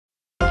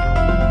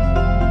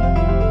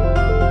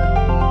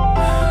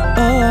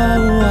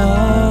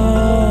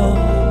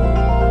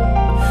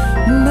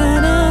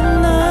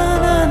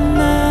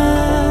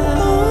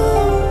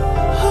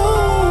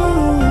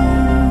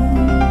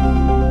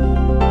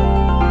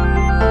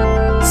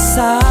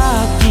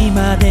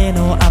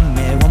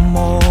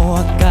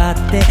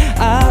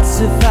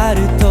スファ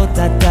ルト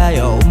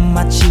漂う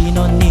街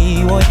の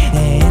匂い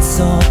ねえ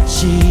そっ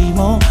ち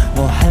も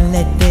もう晴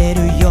れて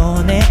る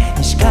よね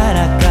西か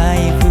ら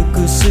回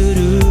復す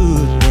るっ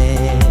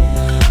て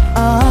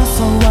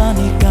朝は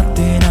苦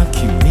手な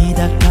君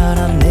だか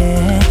ら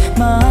ね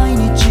毎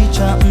日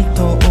ちゃん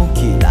と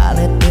起きら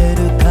れて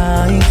る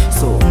かい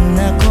そん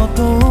なこ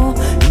と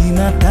未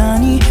だ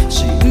に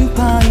心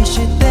配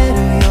して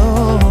るよ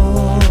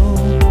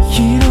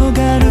広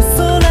がる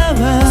空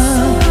は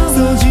そ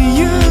う自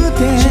由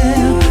で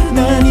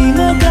何も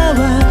変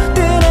わって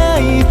な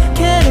いけ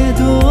れ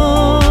ど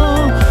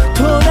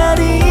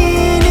隣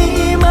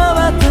に回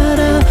った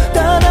らた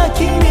だ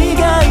君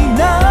がい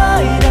な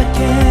いだけ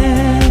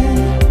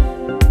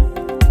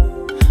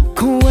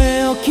声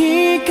を聞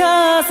か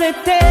せ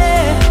て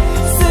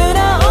素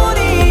直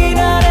にな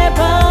れ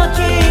ばき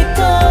っと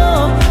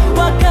分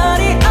か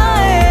り合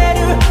え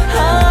るは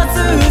ず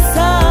さ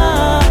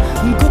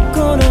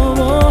心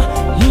を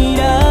開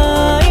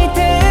いて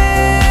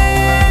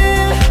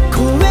声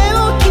を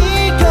聞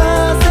か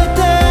せて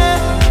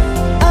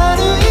歩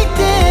い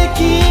てき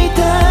た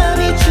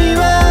道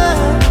は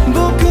僕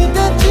た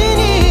ち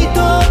にと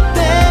って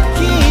き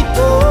っと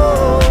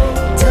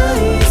大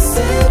切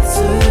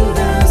な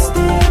ステ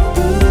ップ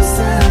さ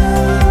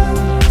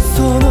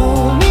その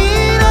未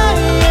来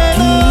へ君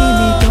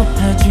と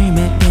初め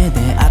て出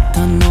会った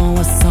のは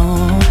そ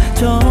うち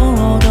ょ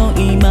うど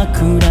今く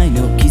らい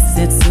の季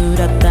節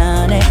だっ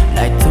たね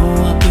ライトア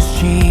ップ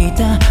し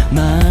た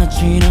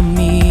街並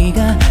み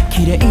が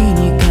綺麗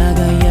に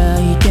輝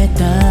いて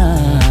た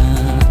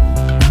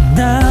泣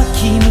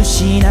き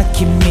虫な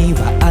君は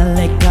あ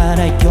れか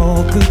ら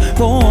よく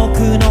僕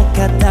の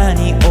肩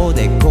にお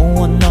でこ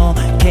を乗っ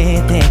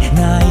けて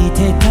泣い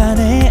てた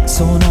ね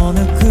その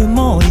ぬく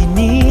もり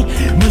に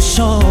無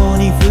性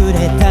に触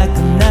れたく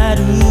な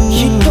る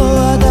人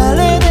は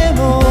誰で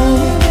も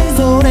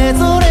それ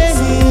ぞれ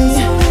に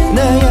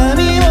悩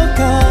みを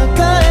抱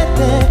えて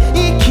生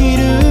き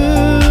る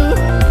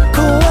壊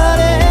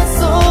れそ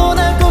う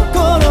な心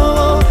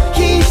を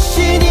必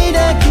死に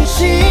抱きし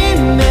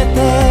めて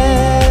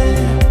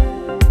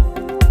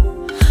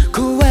声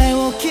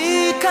を聞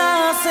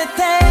かせて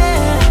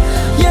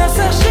優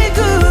しく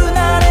な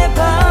れば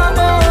も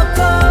っと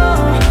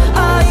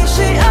愛し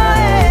合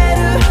える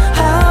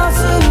はず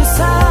さ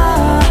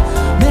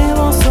目を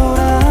そ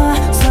ら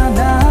さな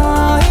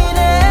いで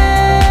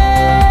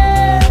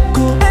声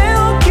を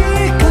聞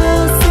か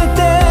せて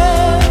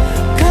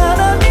絡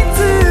みつ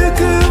く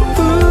不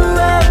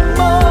安も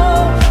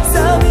寂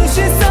し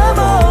さも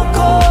超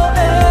え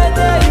て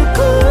ゆく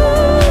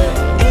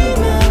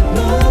今の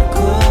こ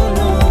の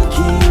気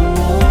持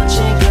ち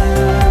が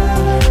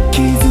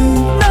絆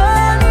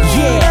に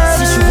Yeah,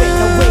 since you went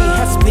away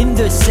has been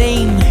the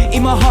same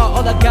In my heart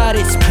all I got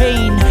is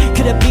pain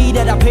Could it be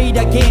that I played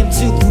a game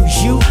to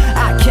lose you?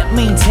 I can't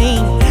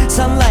maintain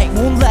Sunlight,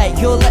 moonlight,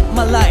 you're like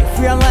my life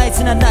Realize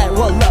in the night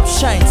while love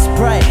shines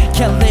bright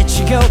Can't let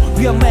you go,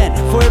 we are meant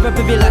forever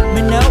baby let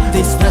me know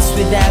This past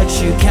without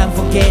you, can't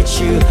forget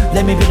you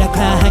Let me be the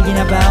cloud hanging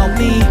about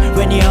me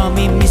When you're on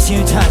me, miss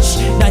you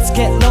touch Nights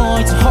get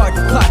long, it's hard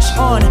to clutch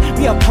on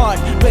We apart,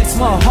 breaks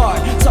my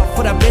heart Talk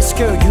for the best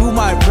girl, you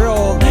my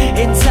bro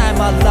In time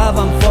my love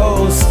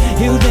unfolds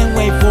You didn't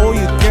wait for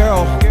you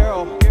girl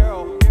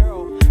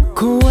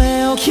声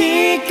を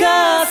聞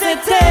かせ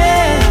て